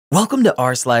Welcome to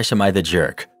r/Am I the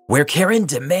Jerk, where Karen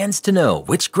demands to know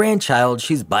which grandchild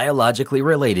she's biologically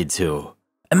related to.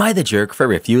 Am I the jerk for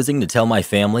refusing to tell my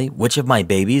family which of my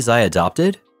babies I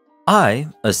adopted? I,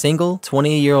 a single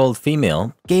 20-year-old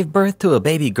female, gave birth to a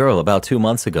baby girl about 2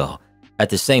 months ago. At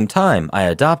the same time, I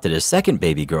adopted a second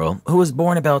baby girl who was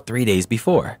born about 3 days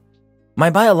before. My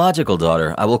biological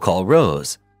daughter I will call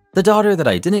Rose. The daughter that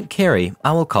I didn't carry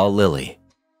I will call Lily.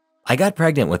 I got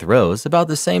pregnant with Rose about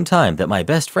the same time that my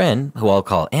best friend, who I'll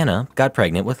call Anna, got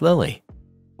pregnant with Lily.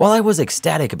 While I was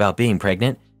ecstatic about being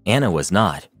pregnant, Anna was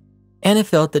not. Anna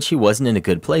felt that she wasn't in a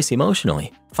good place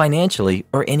emotionally, financially,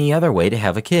 or any other way to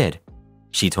have a kid.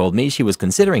 She told me she was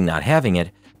considering not having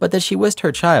it, but that she wished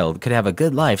her child could have a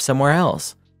good life somewhere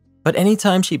else. But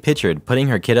anytime she pictured putting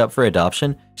her kid up for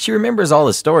adoption, she remembers all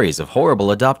the stories of horrible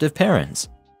adoptive parents.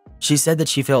 She said that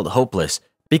she felt hopeless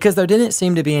because there didn't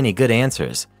seem to be any good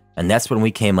answers, and that's when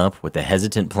we came up with the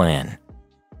hesitant plan.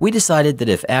 We decided that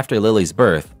if after Lily's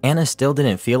birth, Anna still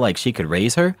didn't feel like she could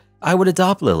raise her, I would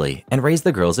adopt Lily and raise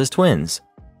the girls as twins.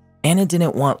 Anna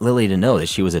didn't want Lily to know that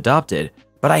she was adopted,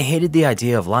 but I hated the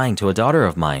idea of lying to a daughter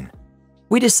of mine.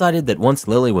 We decided that once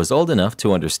Lily was old enough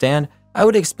to understand, I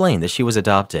would explain that she was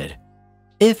adopted.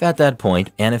 If at that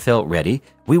point Anna felt ready,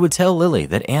 we would tell Lily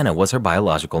that Anna was her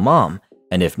biological mom,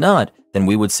 and if not, then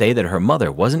we would say that her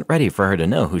mother wasn't ready for her to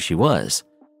know who she was.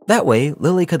 That way,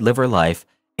 Lily could live her life,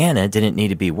 Anna didn't need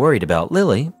to be worried about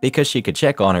Lily because she could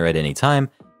check on her at any time,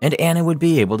 and Anna would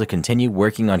be able to continue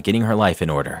working on getting her life in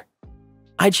order.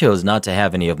 I chose not to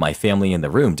have any of my family in the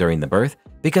room during the birth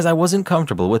because I wasn't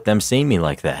comfortable with them seeing me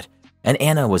like that, and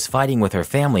Anna was fighting with her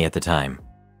family at the time.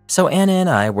 So Anna and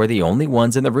I were the only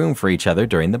ones in the room for each other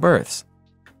during the births.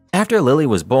 After Lily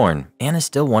was born, Anna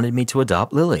still wanted me to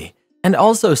adopt Lily, and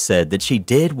also said that she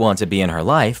did want to be in her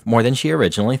life more than she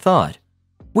originally thought.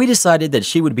 We decided that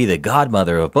she would be the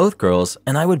godmother of both girls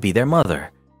and I would be their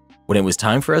mother. When it was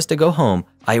time for us to go home,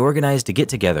 I organized a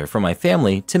get-together for my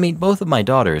family to meet both of my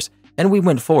daughters, and we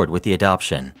went forward with the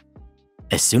adoption.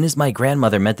 As soon as my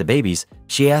grandmother met the babies,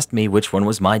 she asked me which one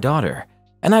was my daughter,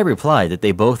 and I replied that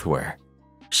they both were.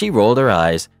 She rolled her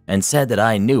eyes and said that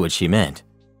I knew what she meant.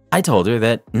 I told her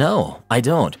that no, I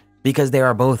don't, because they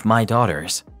are both my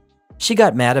daughters. She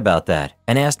got mad about that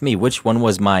and asked me which one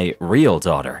was my real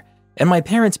daughter, and my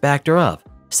parents backed her up,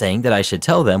 saying that I should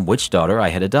tell them which daughter I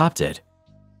had adopted.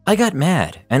 I got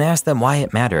mad and asked them why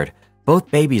it mattered. Both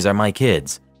babies are my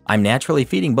kids. I'm naturally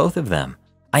feeding both of them.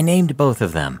 I named both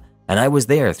of them, and I was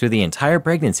there through the entire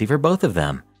pregnancy for both of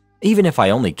them, even if I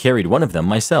only carried one of them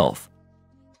myself.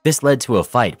 This led to a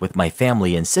fight with my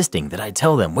family insisting that I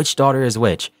tell them which daughter is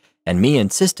which, and me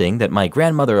insisting that my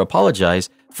grandmother apologize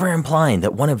for implying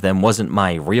that one of them wasn't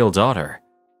my real daughter.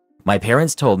 My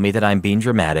parents told me that I'm being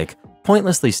dramatic,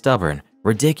 pointlessly stubborn,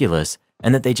 ridiculous,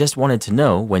 and that they just wanted to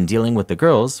know when dealing with the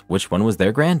girls which one was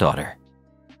their granddaughter.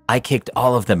 I kicked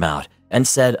all of them out and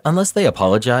said unless they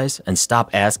apologize and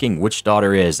stop asking which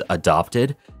daughter is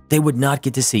adopted, they would not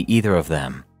get to see either of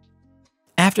them.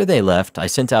 After they left, I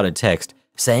sent out a text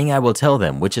saying I will tell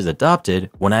them which is adopted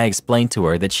when I explained to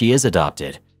her that she is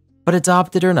adopted. But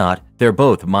adopted or not, they're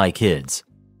both my kids.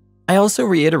 I also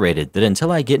reiterated that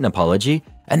until I get an apology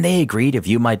and they agree to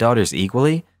view my daughters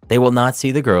equally, they will not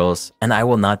see the girls and I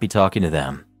will not be talking to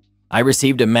them. I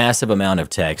received a massive amount of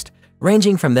text,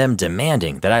 ranging from them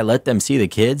demanding that I let them see the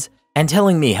kids and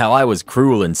telling me how I was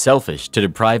cruel and selfish to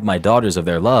deprive my daughters of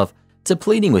their love, to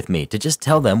pleading with me to just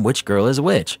tell them which girl is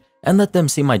which and let them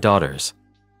see my daughters.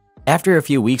 After a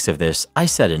few weeks of this, I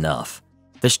said enough.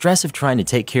 The stress of trying to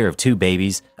take care of 2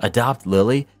 babies, adopt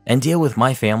Lily, and deal with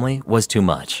my family was too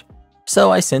much.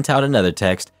 So I sent out another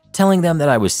text telling them that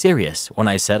I was serious when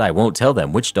I said I won't tell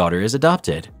them which daughter is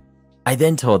adopted. I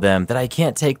then told them that I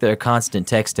can't take their constant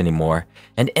text anymore,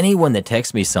 and anyone that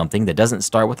texts me something that doesn't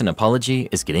start with an apology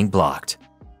is getting blocked.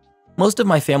 Most of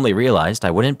my family realized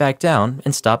I wouldn't back down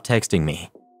and stopped texting me.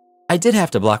 I did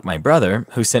have to block my brother,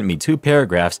 who sent me 2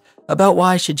 paragraphs about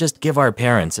why I should just give our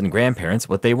parents and grandparents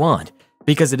what they want,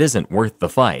 because it isn't worth the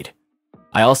fight.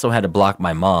 I also had to block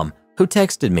my mom, who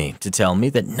texted me to tell me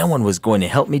that no one was going to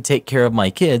help me take care of my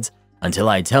kids until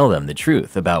I tell them the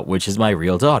truth about which is my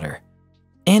real daughter.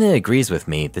 Anna agrees with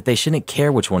me that they shouldn't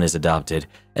care which one is adopted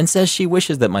and says she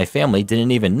wishes that my family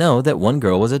didn't even know that one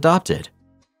girl was adopted.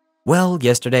 Well,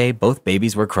 yesterday both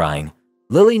babies were crying.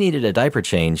 Lily needed a diaper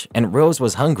change and Rose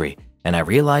was hungry, and I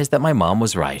realized that my mom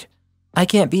was right. I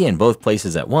can't be in both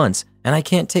places at once and I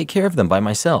can't take care of them by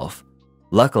myself.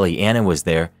 Luckily, Anna was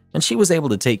there and she was able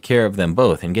to take care of them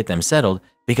both and get them settled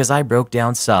because I broke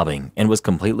down sobbing and was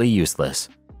completely useless.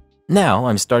 Now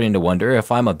I'm starting to wonder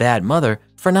if I'm a bad mother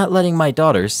for not letting my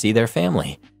daughters see their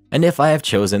family, and if I have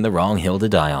chosen the wrong hill to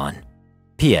die on.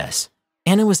 P.S.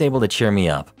 Anna was able to cheer me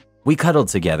up. We cuddled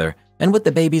together, and with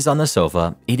the babies on the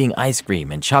sofa, eating ice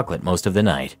cream and chocolate most of the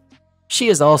night. She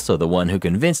is also the one who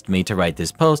convinced me to write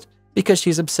this post because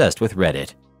she's obsessed with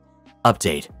Reddit.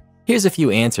 Update. Here's a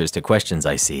few answers to questions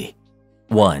I see.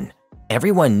 1.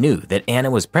 Everyone knew that Anna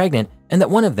was pregnant and that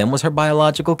one of them was her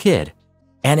biological kid.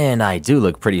 Anna and I do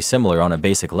look pretty similar on a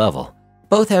basic level.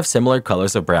 Both have similar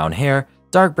colors of brown hair,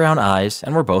 dark brown eyes,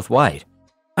 and we're both white.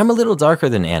 I'm a little darker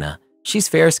than Anna. She's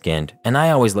fair-skinned, and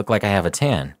I always look like I have a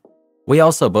tan. We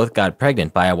also both got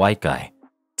pregnant by a white guy.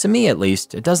 To me, at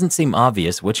least, it doesn't seem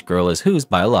obvious which girl is whose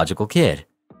biological kid.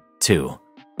 2.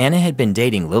 Anna had been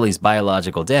dating Lily's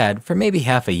biological dad for maybe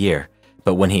half a year,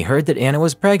 but when he heard that Anna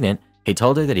was pregnant, he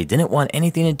told her that he didn't want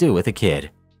anything to do with a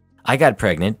kid. I got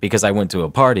pregnant because I went to a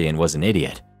party and was an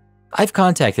idiot. I've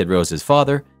contacted Rose's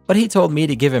father, but he told me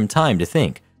to give him time to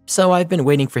think, so I've been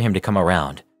waiting for him to come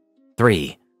around.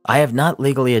 3. I have not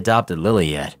legally adopted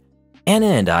Lily yet. Anna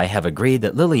and I have agreed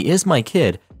that Lily is my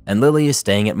kid and Lily is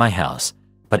staying at my house,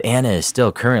 but Anna is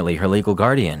still currently her legal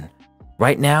guardian.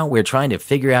 Right now, we're trying to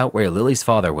figure out where Lily's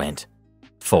father went.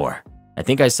 4. I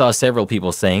think I saw several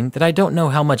people saying that I don't know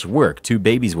how much work 2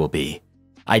 babies will be.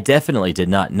 I definitely did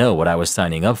not know what I was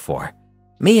signing up for.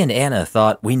 Me and Anna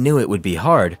thought we knew it would be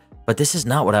hard, but this is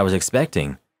not what I was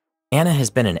expecting. Anna has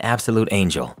been an absolute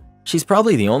angel. She's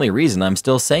probably the only reason I'm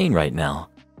still sane right now.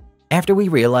 After we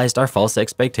realized our false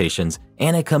expectations,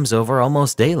 Anna comes over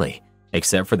almost daily,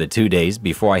 except for the 2 days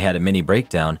before I had a mini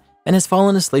breakdown, and has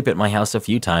fallen asleep at my house a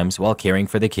few times while caring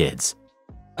for the kids.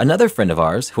 Another friend of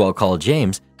ours, who I'll call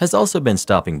James, has also been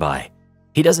stopping by.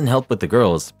 He doesn't help with the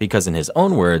girls because, in his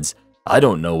own words, I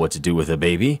don't know what to do with a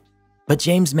baby. But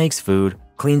James makes food,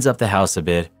 cleans up the house a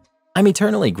bit. I'm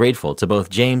eternally grateful to both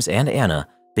James and Anna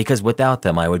because without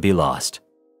them I would be lost.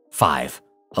 5.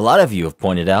 A lot of you have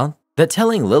pointed out that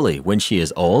telling Lily when she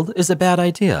is old is a bad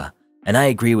idea, and I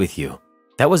agree with you.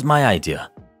 That was my idea.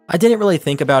 I didn't really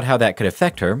think about how that could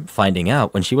affect her finding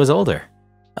out when she was older.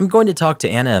 I'm going to talk to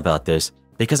Anna about this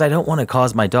because I don't want to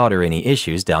cause my daughter any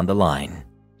issues down the line.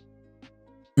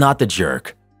 Not the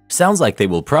jerk. Sounds like they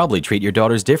will probably treat your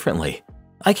daughters differently.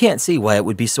 I can't see why it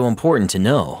would be so important to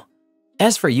know.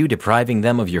 As for you depriving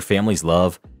them of your family's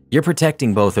love, you're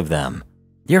protecting both of them.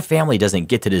 Your family doesn't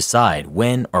get to decide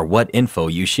when or what info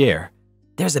you share.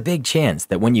 There's a big chance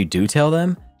that when you do tell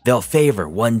them, they'll favor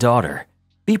one daughter.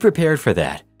 Be prepared for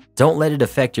that. Don't let it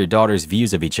affect your daughter's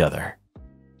views of each other.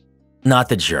 Not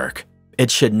the jerk. It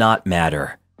should not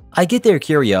matter. I get their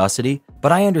curiosity,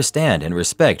 but I understand and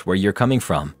respect where you're coming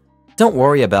from. Don't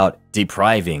worry about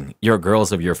depriving your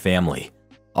girls of your family.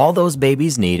 All those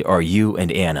babies need are you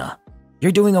and Anna.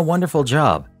 You're doing a wonderful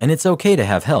job, and it's okay to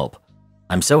have help.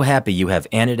 I'm so happy you have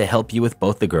Anna to help you with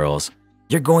both the girls.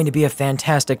 You're going to be a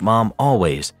fantastic mom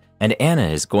always, and Anna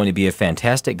is going to be a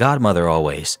fantastic godmother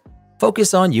always.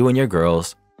 Focus on you and your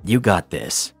girls. You got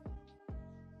this.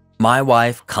 My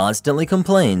wife constantly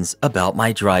complains about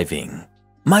my driving.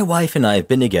 My wife and I have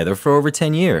been together for over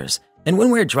 10 years, and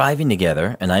when we're driving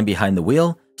together and I'm behind the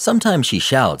wheel, sometimes she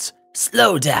shouts,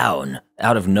 "Slow down,"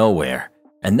 out of nowhere.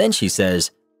 And then she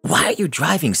says, "Why are you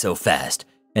driving so fast?"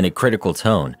 in a critical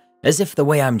tone, as if the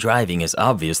way I'm driving is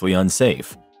obviously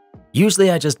unsafe.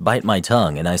 Usually I just bite my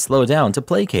tongue and I slow down to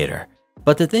placate her.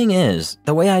 But the thing is,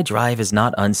 the way I drive is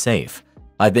not unsafe.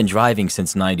 I've been driving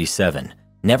since '97,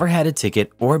 never had a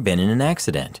ticket or been in an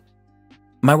accident.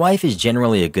 My wife is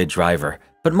generally a good driver,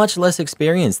 but much less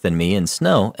experienced than me in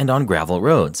snow and on gravel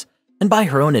roads. And by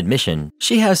her own admission,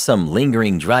 she has some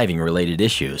lingering driving-related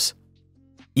issues.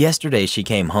 Yesterday she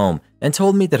came home and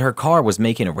told me that her car was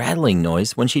making a rattling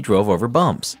noise when she drove over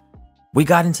bumps. We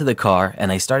got into the car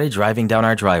and I started driving down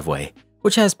our driveway,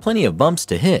 which has plenty of bumps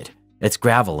to hit. It's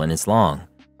gravel and it's long.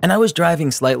 And I was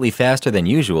driving slightly faster than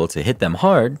usual to hit them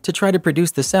hard to try to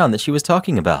produce the sound that she was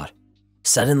talking about.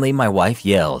 Suddenly my wife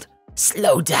yelled,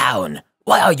 "Slow down!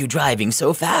 Why are you driving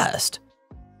so fast?"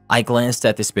 I glanced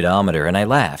at the speedometer and I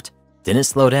laughed, didn't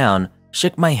slow down,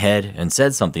 shook my head and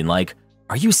said something like,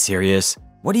 "Are you serious?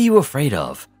 What are you afraid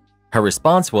of?" Her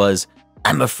response was,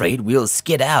 "I'm afraid we'll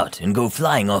skid out and go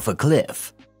flying off a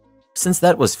cliff." Since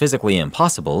that was physically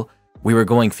impossible, we were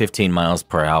going 15 miles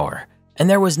per hour, and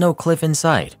there was no cliff in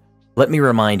sight. Let me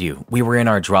remind you, we were in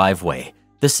our driveway,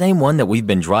 the same one that we've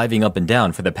been driving up and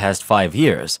down for the past 5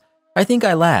 years. I think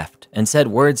I laughed and said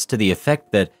words to the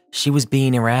effect that she was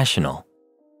being irrational.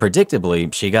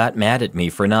 Predictably, she got mad at me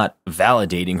for not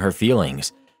validating her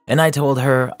feelings, and I told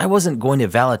her I wasn't going to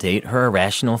validate her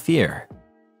irrational fear.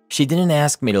 She didn't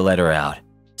ask me to let her out,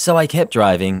 so I kept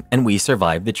driving and we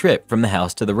survived the trip from the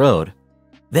house to the road.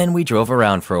 Then we drove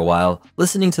around for a while,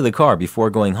 listening to the car before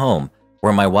going home,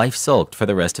 where my wife sulked for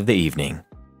the rest of the evening.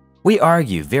 We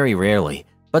argue very rarely,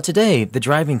 but today the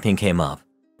driving thing came up.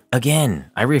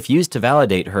 Again, I refused to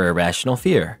validate her irrational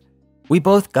fear. We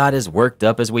both got as worked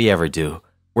up as we ever do.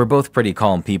 We're both pretty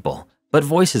calm people, but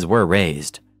voices were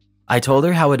raised. I told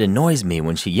her how it annoys me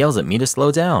when she yells at me to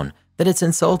slow down, that it's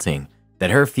insulting,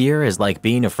 that her fear is like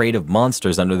being afraid of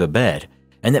monsters under the bed,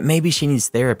 and that maybe she needs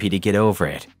therapy to get over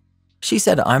it. She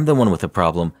said I'm the one with the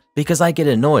problem because I get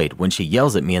annoyed when she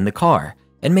yells at me in the car,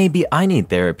 and maybe I need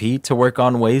therapy to work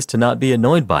on ways to not be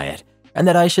annoyed by it, and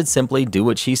that I should simply do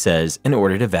what she says in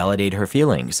order to validate her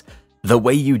feelings, the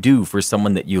way you do for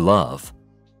someone that you love.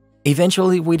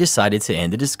 Eventually, we decided to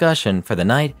end the discussion for the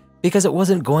night because it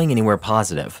wasn't going anywhere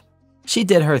positive. She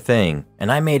did her thing,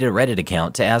 and I made a Reddit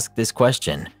account to ask this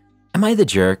question: am I the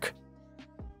jerk?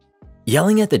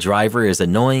 Yelling at the driver is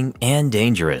annoying and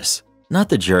dangerous, not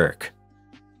the jerk.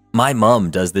 My mom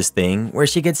does this thing where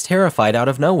she gets terrified out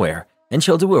of nowhere, and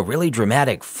she'll do a really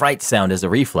dramatic fright sound as a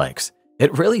reflex.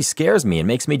 It really scares me and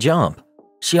makes me jump.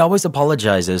 She always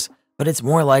apologizes, but it's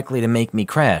more likely to make me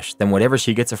crash than whatever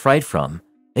she gets a fright from.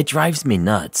 It drives me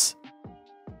nuts.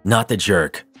 Not the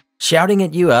jerk. Shouting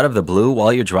at you out of the blue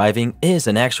while you're driving is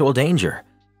an actual danger.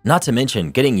 Not to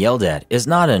mention, getting yelled at is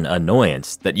not an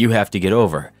annoyance that you have to get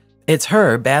over. It's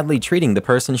her badly treating the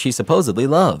person she supposedly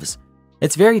loves.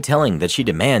 It's very telling that she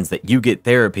demands that you get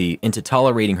therapy into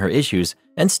tolerating her issues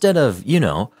instead of,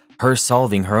 her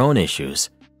solving her own issues.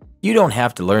 You don't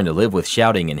have to learn to live with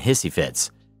shouting and hissy fits.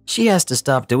 She has to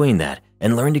stop doing that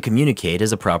and learn to communicate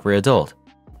as a proper adult,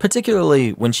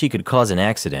 particularly when she could cause an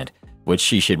accident, which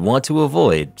she should want to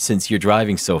avoid since you're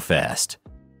driving so fast.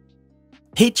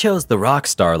 He chose the rock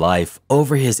star life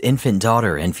over his infant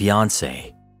daughter and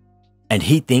fiancé. And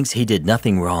he thinks he did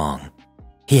nothing wrong.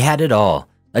 He had it all: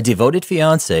 a devoted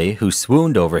fiancé who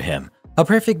swooned over him, a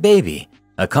perfect baby,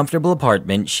 a comfortable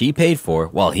apartment she paid for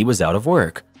while he was out of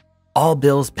work, all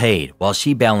bills paid while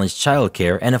she balanced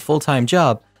childcare and a full-time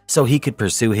job so he could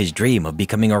pursue his dream of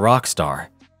becoming a rock star.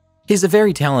 He's a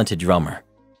very talented drummer.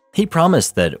 He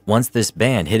promised that once this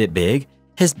band hit it big,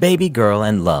 his baby girl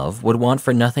and love would want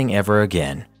for nothing ever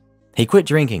again. He quit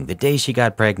drinking the day she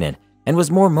got pregnant and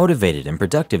was more motivated and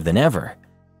productive than ever.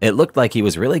 It looked like he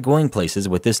was really going places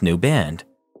with this new band.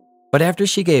 But after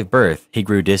she gave birth, he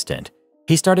grew distant.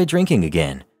 He started drinking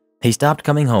again. He stopped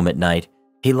coming home at night.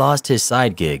 He lost his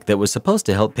side gig that was supposed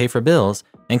to help pay for bills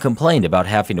and complained about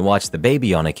having to watch the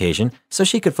baby on occasion so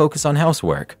she could focus on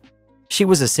housework. She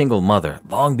was a single mother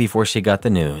long before she got the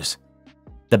news.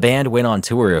 The band went on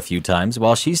tour a few times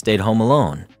while she stayed home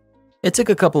alone. It took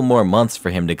a couple more months for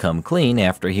him to come clean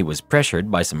after he was pressured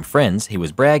by some friends he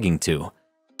was bragging to.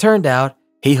 Turned out,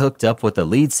 he hooked up with the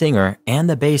lead singer and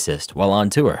the bassist while on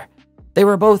tour. They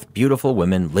were both beautiful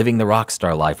women living the rock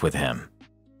star life with him.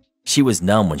 She was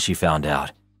numb when she found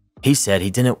out. He said he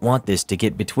didn't want this to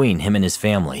get between him and his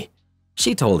family.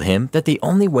 She told him that the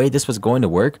only way this was going to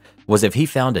work was if he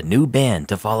found a new band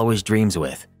to follow his dreams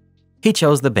with. He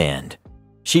chose the band.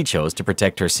 She chose to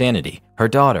protect her sanity, her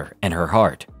daughter, and her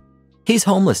heart. He's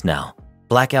homeless now,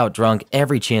 blackout drunk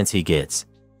every chance he gets.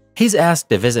 He's asked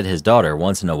to visit his daughter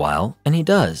once in a while, and he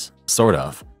does, sort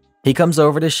of. He comes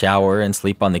over to shower and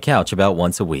sleep on the couch about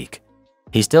once a week.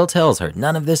 He still tells her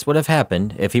none of this would have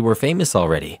happened if he were famous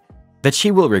already, that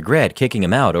she will regret kicking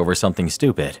him out over something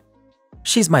stupid.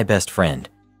 She's my best friend.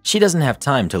 She doesn't have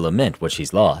time to lament what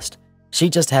she's lost. She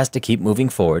just has to keep moving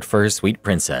forward for her sweet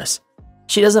princess.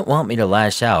 She doesn't want me to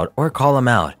lash out or call him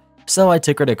out, so I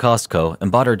took her to Costco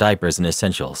and bought her diapers and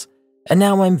essentials. And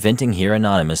now I'm venting here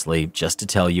anonymously just to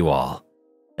tell you all.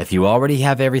 If you already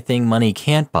have everything money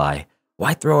can't buy,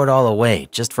 why throw it all away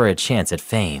just for a chance at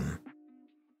fame?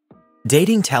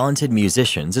 Dating talented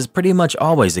musicians is pretty much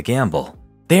always a gamble.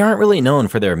 They aren't really known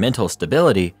for their mental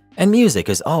stability, and music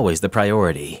is always the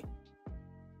priority.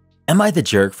 Am I the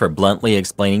jerk for bluntly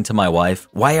explaining to my wife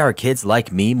why our kids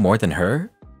like me more than her?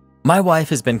 My wife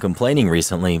has been complaining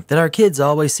recently that our kids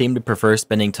always seem to prefer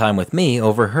spending time with me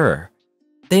over her.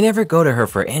 They never go to her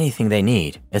for anything they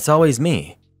need, it's always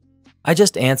me. I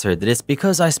just answered that it's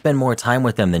because I spend more time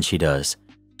with them than she does.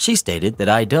 She stated that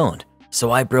I don't, so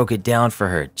I broke it down for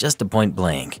her just to point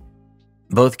blank.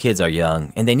 Both kids are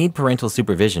young and they need parental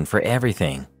supervision for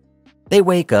everything. They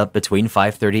wake up between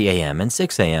 5:30 a.m. and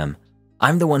 6 a.m.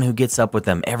 I'm the one who gets up with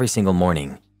them every single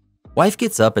morning. Wife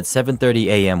gets up at 7:30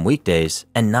 a.m. weekdays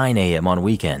and 9 a.m. on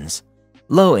weekends.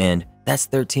 Low end, that's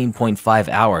 13.5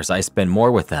 hours I spend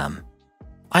more with them.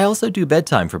 I also do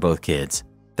bedtime for both kids.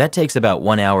 That takes about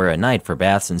 1 hour a night for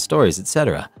baths and stories,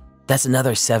 etc. That's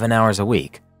another 7 hours a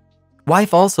week.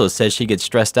 Wife also says she gets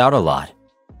stressed out a lot.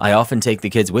 I often take the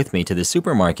kids with me to the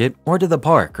supermarket or to the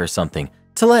park or something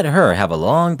to let her have a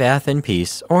long bath in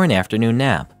peace or an afternoon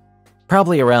nap.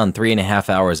 Probably around 3.5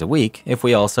 hours a week if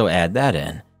we also add that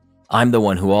in. I'm the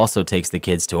one who also takes the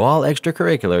kids to all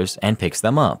extracurriculars and picks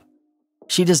them up.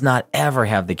 She does not ever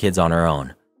have the kids on her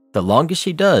own. The longest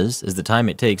she does is the time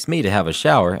it takes me to have a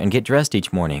shower and get dressed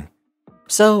each morning.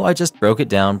 So I just broke it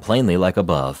down plainly like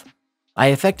above. I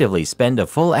effectively spend a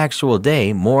full actual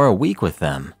day more a week with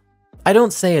them. I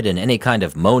don't say it in any kind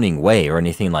of moaning way or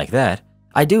anything like that.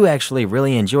 I do actually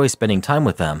really enjoy spending time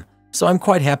with them, so I'm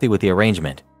quite happy with the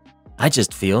arrangement. I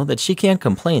just feel that she can't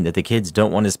complain that the kids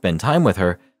don't want to spend time with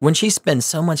her when she spends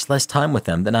so much less time with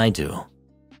them than I do.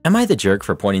 Am I the jerk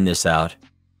for pointing this out?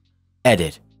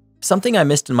 Edit. Something I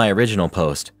missed in my original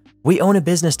post. We own a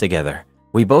business together.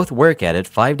 We both work at it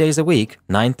 5 days a week,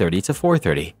 9:30 to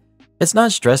 4:30. It's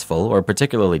not stressful or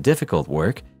particularly difficult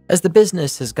work, as the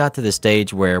business has got to the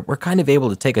stage where we're kind of able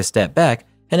to take a step back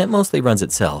and it mostly runs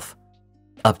itself.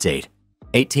 Update.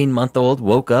 18-month-old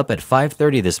woke up at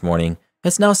 5:30 this morning.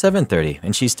 It's now 7:30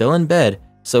 and she's still in bed,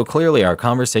 so clearly our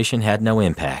conversation had no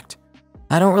impact.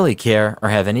 I don't really care or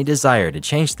have any desire to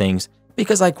change things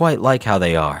because I quite like how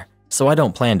they are, so I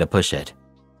don't plan to push it.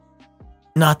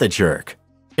 Not the jerk.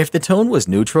 If the tone was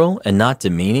neutral and not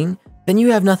demeaning, then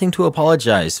you have nothing to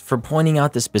apologize for pointing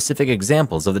out the specific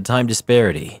examples of the time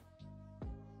disparity.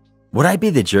 Would I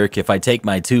be the jerk if I take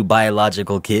my 2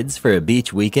 biological kids for a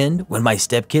beach weekend when my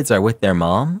stepkids are with their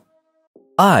mom?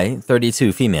 I,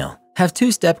 32 female, have 2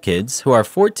 stepkids who are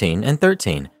 14 and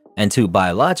 13, and 2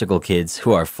 biological kids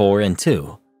who are 4 and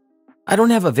 2. I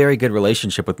don't have a very good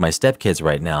relationship with my stepkids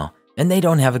right now, and they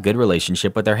don't have a good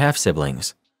relationship with their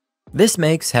half-siblings. This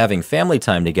makes having family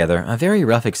time together a very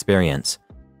rough experience.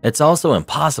 It's also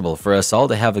impossible for us all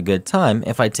to have a good time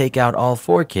if I take out all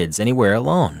 4 kids anywhere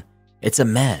alone. It's a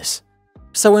mess.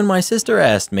 So when my sister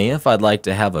asked me if I'd like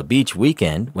to have a beach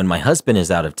weekend when my husband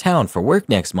is out of town for work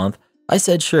next month, I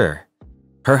said sure.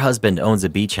 Her husband owns a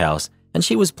beach house, and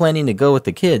she was planning to go with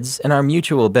the kids and our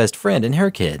mutual best friend and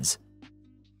her kids.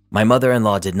 My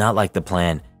mother-in-law did not like the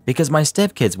plan because my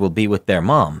stepkids will be with their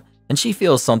mom, and she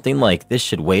feels something like this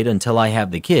should wait until I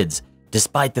have the kids,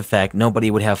 despite the fact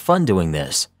nobody would have fun doing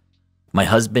this. My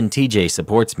husband TJ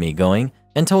supports me going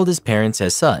and told his parents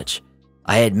as such.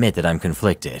 I admit that I'm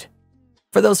conflicted.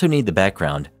 For those who need the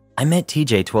background, I met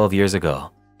TJ 12 years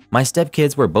ago. My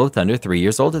stepkids were both under 3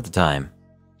 years old at the time.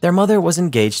 Their mother was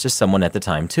engaged to someone at the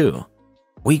time too.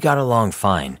 We got along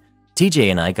fine.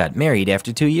 TJ and I got married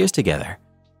after 2 years together.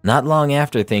 Not long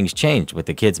after things changed with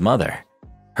the kid's mother.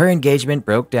 Her engagement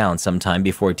broke down sometime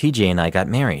before TJ and I got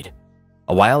married.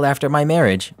 A while after my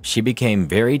marriage, she became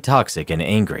very toxic and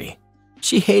angry.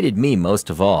 She hated me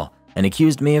most of all and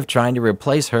accused me of trying to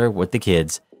replace her with the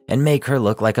kids and make her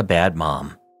look like a bad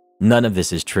mom. None of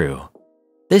this is true.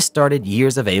 This started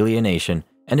years of alienation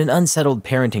and an unsettled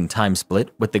parenting time split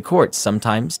with the courts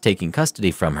sometimes taking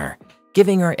custody from her,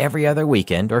 giving her every other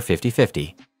weekend or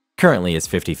 50-50. Currently it's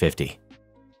 50-50.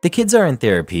 The kids are in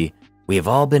therapy. We have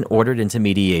all been ordered into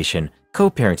mediation,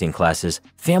 co-parenting classes,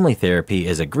 family therapy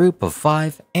as a group of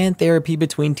 5, and therapy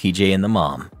between TJ and the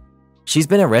mom. She's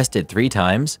been arrested 3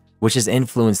 times, which has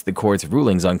influenced the court's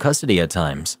rulings on custody at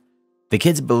times. The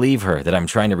kids believe her that I'm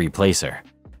trying to replace her.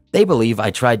 They believe I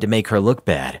tried to make her look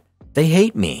bad. They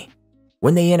hate me.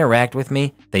 When they interact with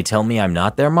me, they tell me I'm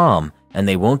not their mom and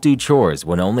they won't do chores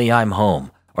when only I'm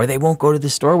home, or they won't go to the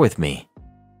store with me.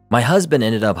 My husband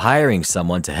ended up hiring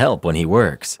someone to help when he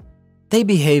works. They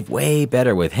behave way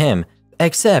better with him,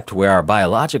 except where our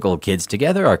biological kids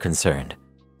together are concerned.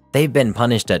 They've been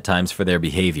punished at times for their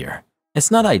behavior.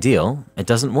 It's not ideal, it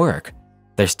doesn't work.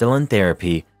 They're still in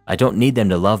therapy, I don't need them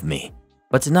to love me.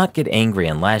 But to not get angry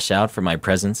and lash out for my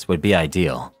presence would be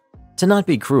ideal. To not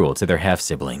be cruel to their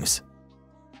half-siblings.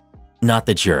 Not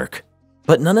the jerk.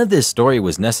 But none of this story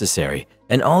was necessary,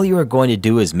 and all you are going to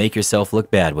do is make yourself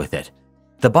look bad with it.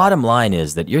 The bottom line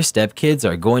is that your stepkids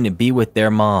are going to be with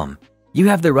their mom. You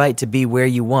have the right to be where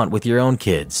you want with your own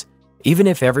kids. Even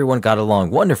if everyone got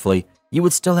along wonderfully, you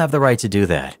would still have the right to do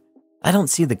that. I don't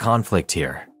see the conflict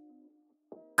here.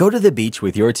 Go to the beach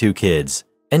with your 2 kids.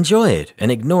 Enjoy it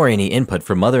and ignore any input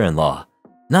from mother-in-law.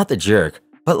 Not the jerk,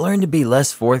 but learn to be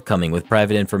less forthcoming with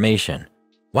private information.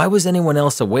 Why was anyone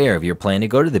else aware of your plan to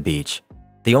go to the beach?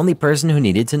 The only person who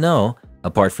needed to know,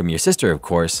 apart from your sister of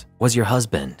course, was your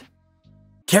husband.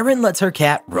 Karen lets her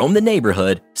cat roam the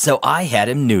neighborhood, so I had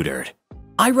him neutered.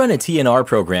 I run a TNR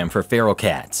program for feral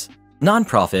cats.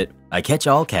 Non-profit, I catch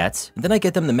all cats, then I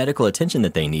get them the medical attention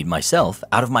that they need myself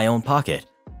out of my own pocket.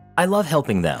 I love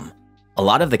helping them. A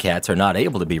lot of the cats are not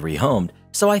able to be rehomed,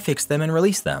 so I fix them and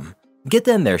release them. Get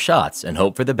them their shots and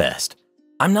hope for the best.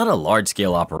 I'm not a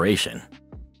large-scale operation.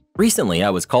 Recently, I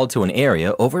was called to an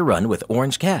area overrun with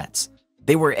orange cats.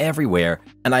 They were everywhere,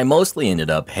 and I mostly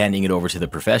ended up handing it over to the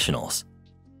professionals.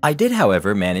 I did,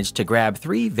 however, manage to grab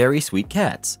 3 very sweet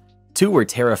cats. 2 were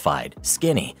terrified,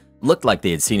 skinny, looked like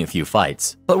they had seen a few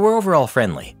fights, but were overall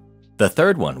friendly. The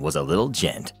third one was a little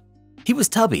gent. He was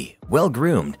tubby,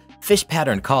 well-groomed,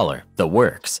 fish-patterned collar, the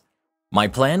works. My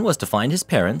plan was to find his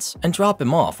parents and drop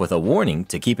him off with a warning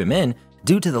to keep him in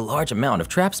due to the large amount of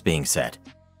traps being set.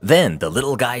 Then the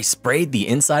little guy sprayed the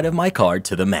inside of my card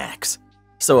to the max.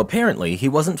 So apparently he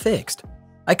wasn't fixed.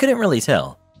 I couldn't really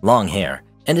tell, long hair,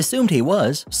 and assumed he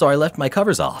was, so I left my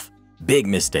covers off. Big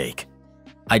mistake.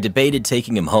 I debated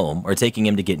taking him home or taking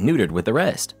him to get neutered with the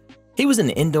rest. He was an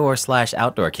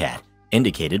indoor/outdoor cat,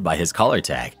 indicated by his collar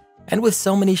tag, and with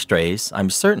so many strays,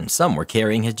 I'm certain some were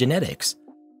carrying his genetics.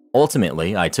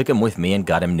 Ultimately, I took him with me and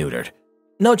got him neutered.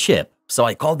 No chip, so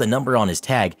I called the number on his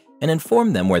tag and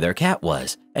informed them where their cat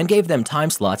was and gave them time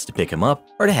slots to pick him up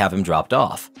or to have him dropped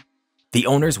off. The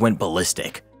owners went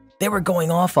ballistic. They were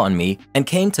going off on me and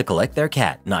came to collect their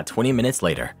cat not 20 minutes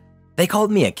later. They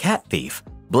called me a cat thief,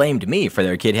 blamed me for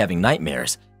their kid having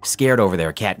nightmares, scared over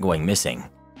their cat going missing.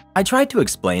 I tried to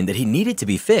explain that he needed to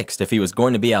be fixed if he was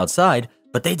going to be outside,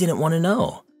 but they didn't want to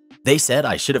know. They said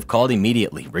I should have called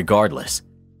immediately, regardless.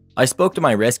 I spoke to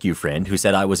my rescue friend who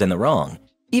said I was in the wrong.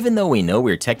 Even though we know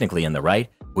we're technically in the right,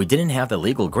 we didn't have the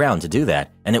legal ground to do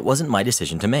that, and it wasn't my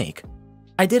decision to make.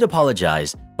 I did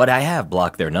apologize, but I have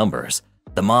blocked their numbers.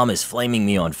 The mom is flaming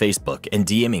me on Facebook and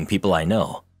DMing people I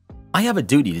know. I have a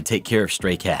duty to take care of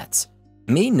stray cats.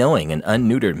 Me knowing an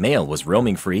unneutered male was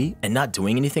roaming free and not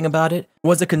doing anything about it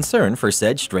was a concern for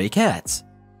said stray cats.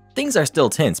 Things are still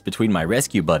tense between my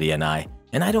rescue buddy and I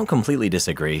don't completely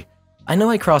disagree. I know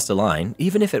I crossed a line,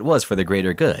 even if it was for the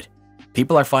greater good.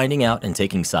 People are finding out and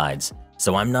taking sides,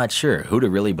 so I'm not sure who to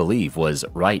really believe was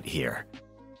right here.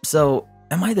 So,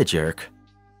 am I the jerk?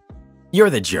 You're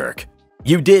the jerk.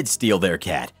 You did steal their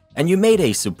cat, and you made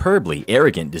a superbly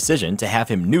arrogant decision to have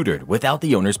him neutered without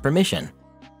the owner's permission.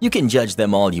 You can judge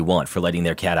them all you want for letting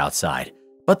their cat outside,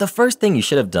 but the first thing you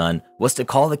should have done was to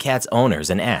call the cat's owners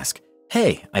and ask,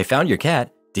 "Hey, I found your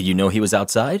cat. Did you know he was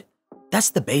outside?" That's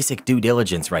the basic due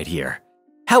diligence right here.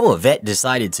 How a vet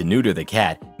decided to neuter the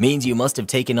cat means you must have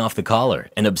taken off the collar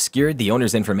and obscured the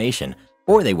owner's information,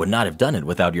 or they would not have done it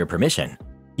without your permission.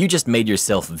 You just made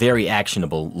yourself very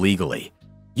actionable legally.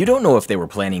 You don't know if they were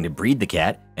planning to breed the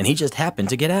cat and he just happened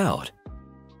to get out.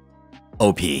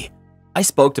 OP. I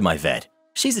spoke to my vet.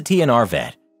 She's a TNR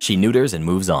vet. She neuters and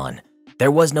moves on.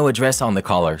 There was no address on the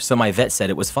collar, so my vet said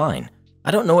it was fine.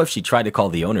 I don't know if she tried to call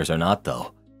the owners or not,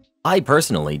 though. I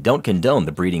personally don't condone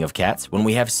the breeding of cats when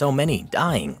we have so many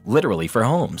dying, literally, for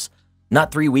homes.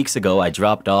 Not 3 weeks ago, I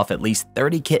dropped off at least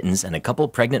 30 kittens and a couple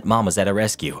pregnant mamas at a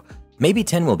rescue. Maybe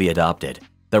 10 will be adopted.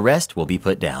 The rest will be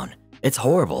put down. It's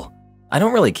horrible. I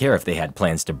don't really care if they had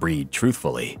plans to breed,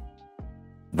 truthfully.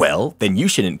 Well, then you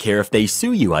shouldn't care if they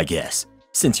sue you, I guess,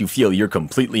 since you feel you're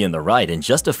completely in the right and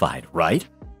justified, right?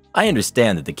 I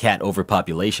understand that the cat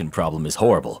overpopulation problem is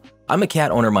horrible. I'm a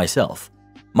cat owner myself.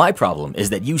 My problem is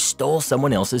that you stole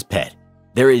someone else's pet.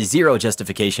 There is zero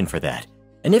justification for that.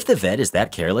 And if the vet is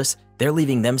that careless, they're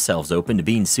leaving themselves open to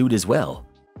being sued as well.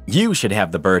 You should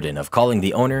have the burden of calling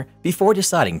the owner before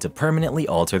deciding to permanently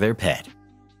alter their pet.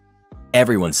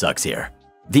 Everyone sucks here.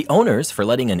 The owners for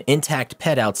letting an intact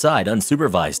pet outside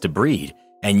unsupervised to breed,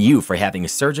 and you for having a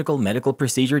surgical medical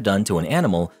procedure done to an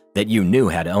animal that you knew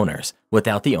had owners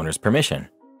without the owner's permission.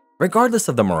 Regardless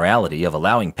of the morality of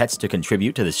allowing pets to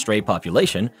contribute to the stray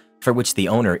population, for which the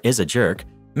owner is a jerk,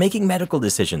 making medical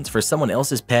decisions for someone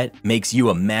else's pet makes you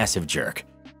a massive jerk.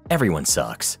 Everyone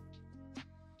sucks.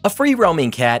 A free-roaming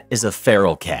cat is a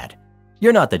feral cat.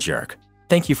 You're not the jerk.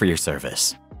 Thank you for your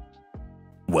service.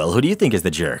 Well, who do you think is the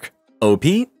jerk? OP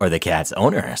or the cat's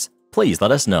owners? Please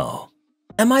let us know.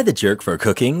 Am I the jerk for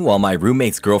cooking while my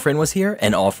roommate's girlfriend was here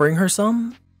and offering her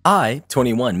some? I,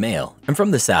 21 male, am from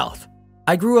the South.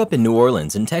 I grew up in New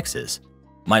Orleans in Texas.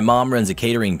 My mom runs a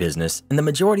catering business and the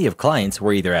majority of clients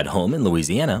were either at home in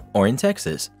Louisiana or in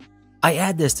Texas. I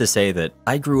add this to say that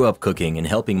I grew up cooking and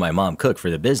helping my mom cook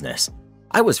for the business.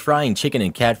 I was frying chicken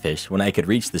and catfish when I could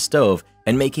reach the stove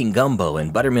and making gumbo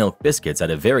and buttermilk biscuits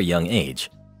at a very young age.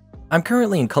 I'm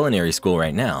currently in culinary school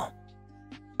right now.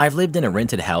 I've lived in a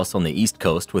rented house on the East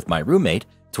Coast with my roommate,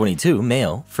 22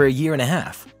 male, for a year and a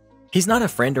half. He's not a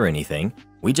friend or anything.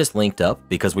 We just linked up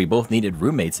because we both needed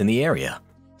roommates in the area.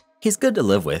 He's good to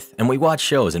live with and we watch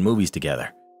shows and movies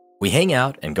together. We hang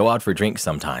out and go out for drinks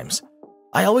sometimes.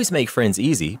 I always make friends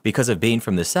easy because of being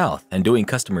from the South and doing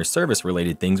customer service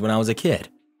related things when I was a kid.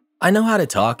 I know how to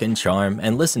talk and charm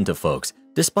and listen to folks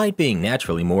despite being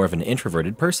naturally more of an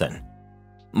introverted person.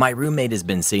 My roommate has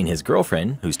been seeing his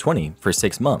girlfriend, who's 20, for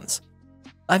 6 months.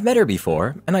 I've met her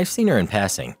before, and I've seen her in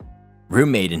passing.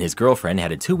 Roommate and his girlfriend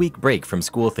had a 2-week break from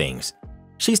school things.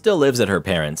 She still lives at her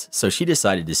parents', so she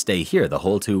decided to stay here the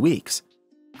whole 2 weeks.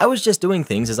 I was just doing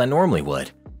things as I normally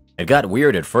would. It got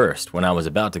weird at first when I was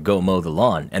about to go mow the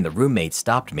lawn and the roommate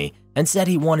stopped me and said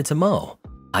he wanted to mow.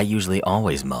 I usually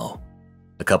always mow.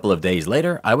 A couple of days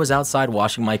later, I was outside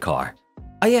washing my car.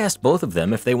 I asked both of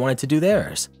them if they wanted to do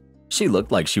theirs. She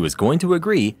looked like she was going to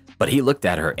agree, but he looked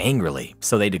at her angrily,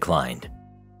 so they declined.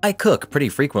 I cook pretty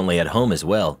frequently at home as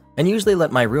well and usually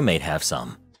let my roommate have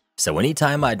some. So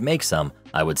anytime I'd make some,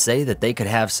 I would say that they could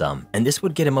have some and this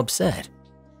would get him upset.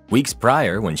 Weeks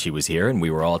prior, when she was here and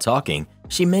we were all talking,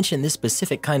 she mentioned this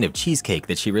specific kind of cheesecake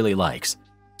that she really likes.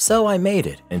 So I made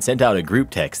it and sent out a group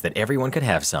text that everyone could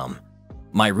have some.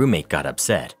 My roommate got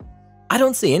upset. I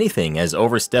don't see anything as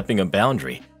overstepping a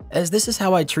boundary, as this is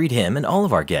how I treat him and all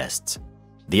of our guests.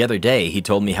 The other day, he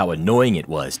told me how annoying it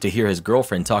was to hear his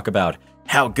girlfriend talk about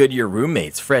how good your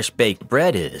roommate's fresh-baked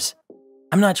bread is.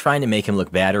 I'm not trying to make him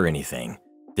look bad or anything.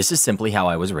 This is simply how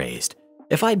I was raised.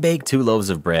 If I bake 2 loaves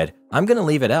of bread, I'm gonna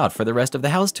leave it out for the rest of the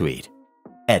house to eat.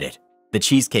 Edit. The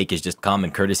cheesecake is just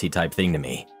common courtesy type thing to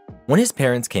me. When his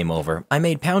parents came over, I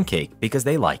made pound cake because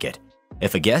they like it.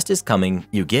 If a guest is coming,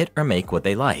 you get or make what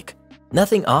they like.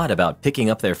 Nothing odd about picking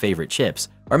up their favorite chips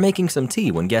or making some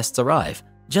tea when guests arrive.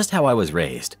 Just how I was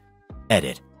raised.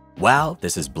 Edit. Wow,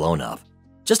 this is blown up.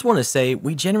 Just want to say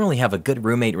we generally have a good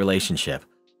roommate relationship.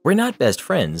 We're not best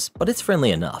friends, but it's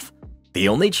friendly enough. The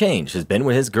only change has been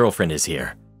when his girlfriend is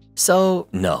here. So,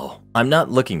 no, I'm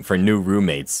not looking for new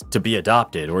roommates to be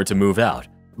adopted or to move out,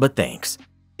 but thanks.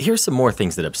 Here's some more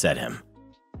things that upset him.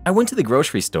 I went to the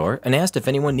grocery store and asked if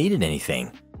anyone needed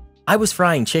anything. I was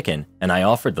frying chicken and I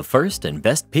offered the first and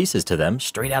best pieces to them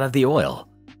straight out of the oil.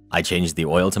 I changed the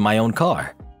oil to my own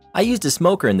car. I used a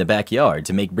smoker in the backyard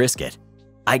to make brisket.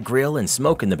 I grill and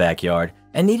smoke in the backyard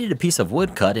and needed a piece of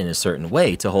wood cut in a certain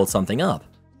way to hold something up.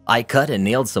 I cut and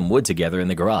nailed some wood together in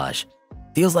the garage.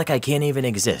 Feels like I can't even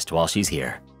exist while she's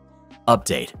here.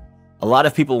 Update. A lot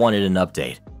of people wanted an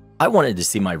update. I wanted to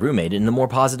see my roommate in a more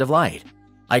positive light.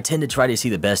 I tend to try to see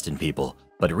the best in people,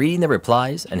 but reading the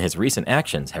replies and his recent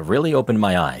actions have really opened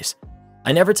my eyes.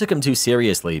 I never took him too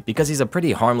seriously because he's a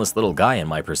pretty harmless little guy in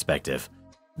my perspective.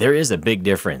 There is a big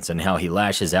difference in how he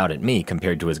lashes out at me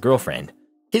compared to his girlfriend.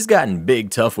 He's gotten big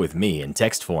tough with me in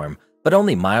text form, but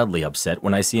only mildly upset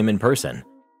when I see him in person.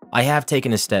 I have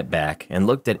taken a step back and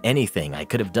looked at anything I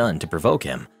could have done to provoke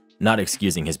him, not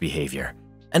excusing his behavior.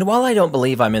 And while I don't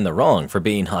believe I'm in the wrong for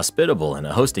being hospitable and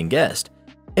a hosting guest,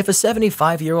 if a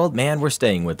 75-year-old man were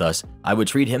staying with us, I would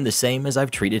treat him the same as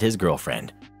I've treated his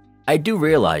girlfriend. I do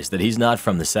realize that he's not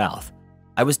from the South.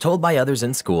 I was told by others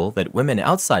in school that women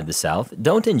outside the South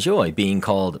don't enjoy being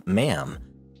called ma'am.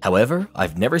 However,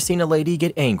 I've never seen a lady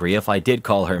get angry if I did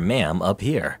call her ma'am up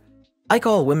here. I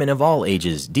call women of all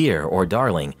ages dear or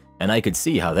darling, and I could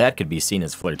see how that could be seen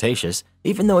as flirtatious,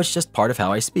 even though it's just part of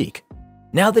how I speak.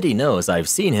 Now that he knows I've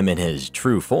seen him in his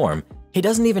true form, he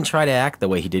doesn't even try to act the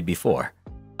way he did before.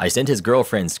 I sent his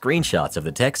girlfriend screenshots of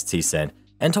the texts he sent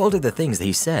and told her the things that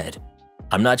he said.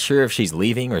 I'm not sure if she's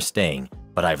leaving or staying,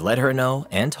 but I've let her know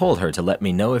and told her to let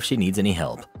me know if she needs any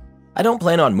help. I don't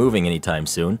plan on moving anytime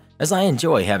soon, as I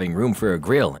enjoy having room for a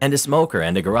grill and a smoker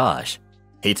and a garage.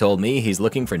 He told me he's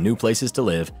looking for new places to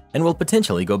live and will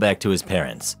potentially go back to his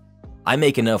parents. I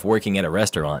make enough working at a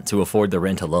restaurant to afford the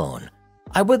rent alone.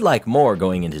 I would like more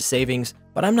going into savings,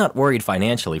 but I'm not worried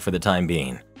financially for the time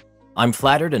being. I'm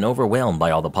flattered and overwhelmed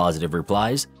by all the positive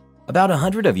replies. About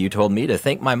 100 of you told me to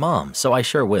thank my mom, so I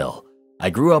sure will. I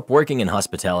grew up working in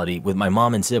hospitality with my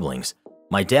mom and siblings.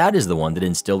 My dad is the one that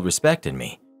instilled respect in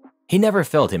me. He never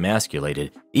felt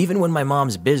emasculated, even when my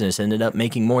mom's business ended up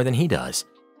making more than he does.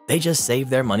 They just save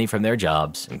their money from their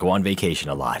jobs and go on vacation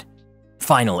a lot.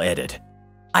 Final edit.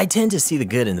 I tend to see the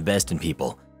good and the best in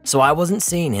people, so I wasn't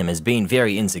seeing him as being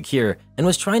very insecure and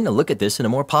was trying to look at this in a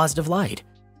more positive light.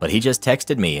 But he just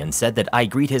texted me and said that I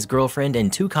greet his girlfriend in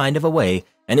too kind of a way,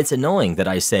 and it's annoying that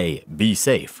I say, "Be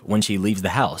safe," when she leaves the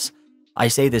house. I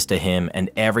say this to him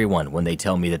and everyone when they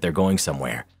tell me that they're going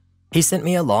somewhere. He sent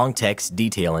me a long text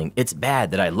detailing it's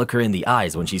bad that I look her in the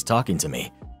eyes when she's talking to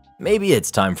me. Maybe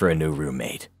it's time for a new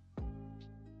roommate.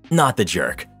 Not the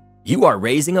jerk. You are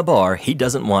raising a bar he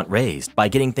doesn't want raised by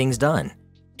getting things done.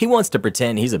 He wants to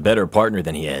pretend he's a better partner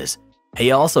than he is.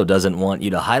 He also doesn't want you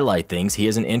to highlight things he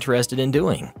isn't interested in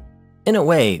doing. In a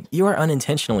way, you are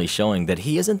unintentionally showing that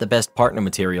he isn't the best partner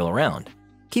material around.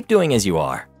 Keep doing as you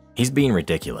are. He's being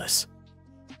ridiculous.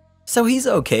 So he's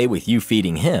okay with you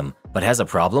feeding him, but has a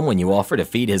problem when you offer to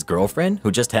feed his girlfriend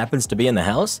who just happens to be in the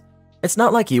house? It's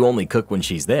not like you only cook when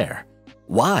she's there.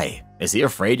 Why? Is he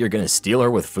afraid you're gonna steal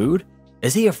her with food?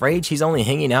 Is he afraid she's only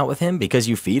hanging out with him because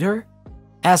you feed her?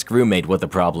 Ask roommate what the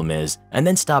problem is and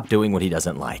then stop doing what he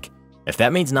doesn't like. If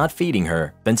that means not feeding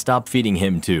her, then stop feeding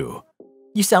him too.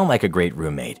 You sound like a great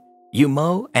roommate. You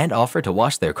mow and offer to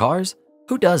wash their cars?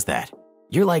 Who does that?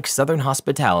 You're like Southern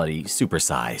hospitality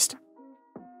supersized.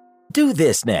 Do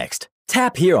this next.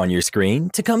 Tap here on your screen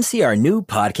to come see our new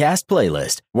podcast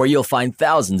playlist, where you'll find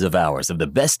thousands of hours of the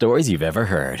best stories you've ever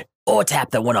heard. Or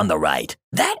tap the one on the right.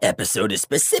 That episode is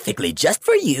specifically just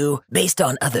for you, based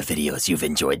on other videos you've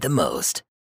enjoyed the most.